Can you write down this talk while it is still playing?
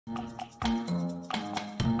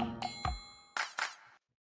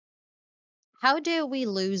How did we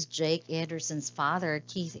lose Jake Anderson's father,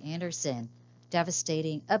 Keith Anderson?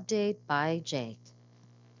 Devastating update by Jake.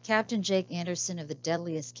 Captain Jake Anderson of the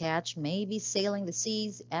Deadliest Catch may be sailing the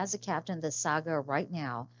seas as a captain of the saga right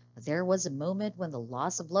now, but there was a moment when the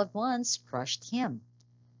loss of loved ones crushed him.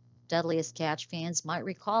 Deadliest Catch fans might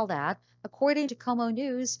recall that, according to Como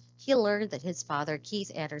News, he learned that his father,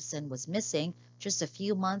 Keith Anderson, was missing just a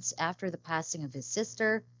few months after the passing of his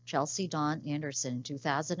sister, Chelsea Dawn Anderson, in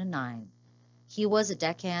 2009. He was a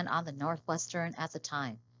deckhand on the Northwestern at the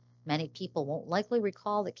time. Many people won't likely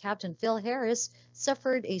recall that Captain Phil Harris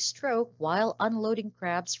suffered a stroke while unloading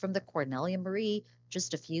crabs from the Cornelia Marie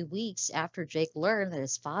just a few weeks after Jake learned that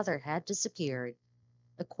his father had disappeared.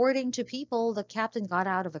 According to People, the captain got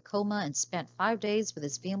out of a coma and spent 5 days with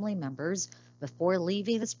his family members before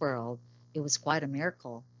leaving this world. It was quite a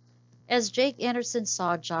miracle. As Jake Anderson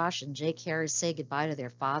saw Josh and Jake Harris say goodbye to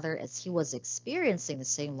their father as he was experiencing the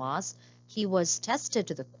same loss, he was tested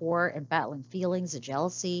to the core and battling feelings of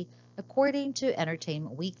jealousy, according to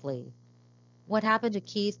Entertainment Weekly. What happened to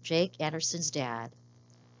Keith, Jake Anderson's dad?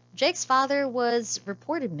 Jake's father was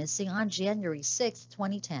reported missing on January 6,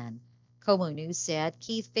 2010. Como News said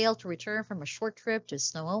Keith failed to return from a short trip to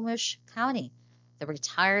Snohomish County. The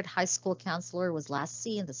retired high school counselor was last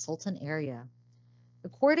seen in the Sultan area.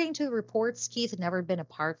 According to the reports, Keith had never been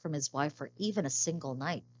apart from his wife for even a single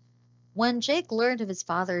night. When Jake learned of his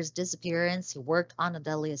father's disappearance, he worked on a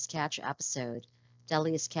Deadliest Catch episode.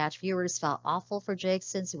 Deadliest Catch viewers felt awful for Jake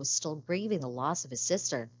since he was still grieving the loss of his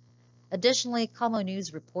sister. Additionally, Como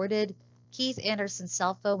News reported Keith Anderson's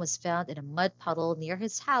cell phone was found in a mud puddle near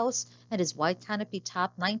his house, and his white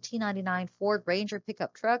canopy-topped 1999 Ford Ranger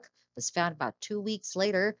pickup truck was found about 2 weeks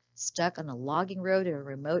later, stuck on a logging road in a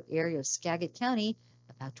remote area of Skagit County,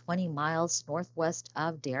 about 20 miles northwest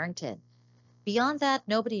of Darrington. Beyond that,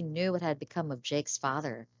 nobody knew what had become of Jake's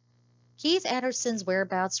father. Keith Anderson's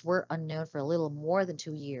whereabouts were unknown for a little more than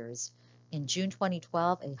 2 years. In June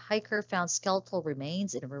 2012, a hiker found skeletal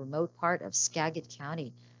remains in a remote part of Skagit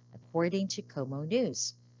County, according to Como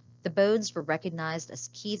News. The bones were recognized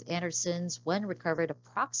as Keith Anderson's when recovered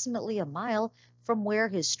approximately a mile from where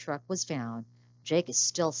his truck was found. Jake is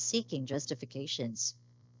still seeking justifications.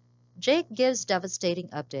 Jake gives devastating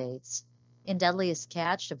updates. In Deadliest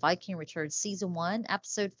Catch, The Viking Returns Season 1,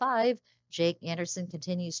 Episode 5, Jake Anderson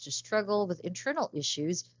continues to struggle with internal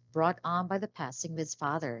issues brought on by the passing of his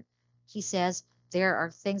father. He says, "There are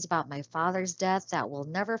things about my father's death that we'll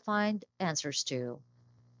never find answers to."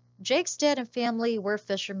 Jake's dad and family were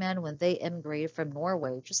fishermen when they immigrated from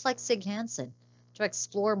Norway, just like Sig Hansen. To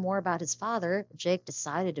explore more about his father, Jake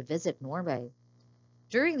decided to visit Norway.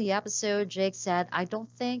 During the episode, Jake said, "I don't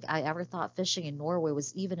think I ever thought fishing in Norway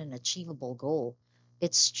was even an achievable goal.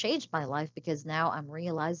 It's changed my life because now I'm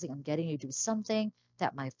realizing I'm getting to do something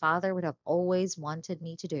that my father would have always wanted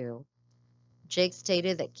me to do." Jake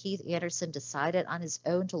stated that Keith Anderson decided on his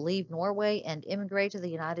own to leave Norway and immigrate to the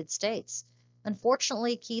United States.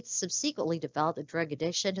 Unfortunately, Keith subsequently developed a drug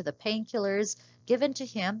addiction to the painkillers given to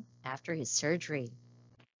him after his surgery.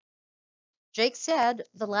 Jake said,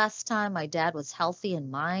 "The last time my dad was healthy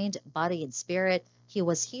in mind, body, and spirit, he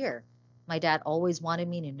was here. My dad always wanted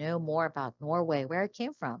me to know more about Norway, where I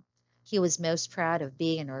came from. He was most proud of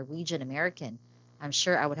being a Norwegian American. I'm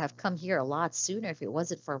sure I would have come here a lot sooner if it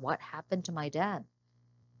wasn't for what happened to my dad."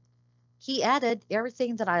 He added,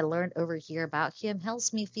 "Everything that I learned over here about him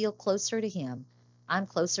helps me feel closer to him. I'm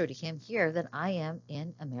closer to him here than I am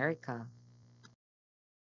in America."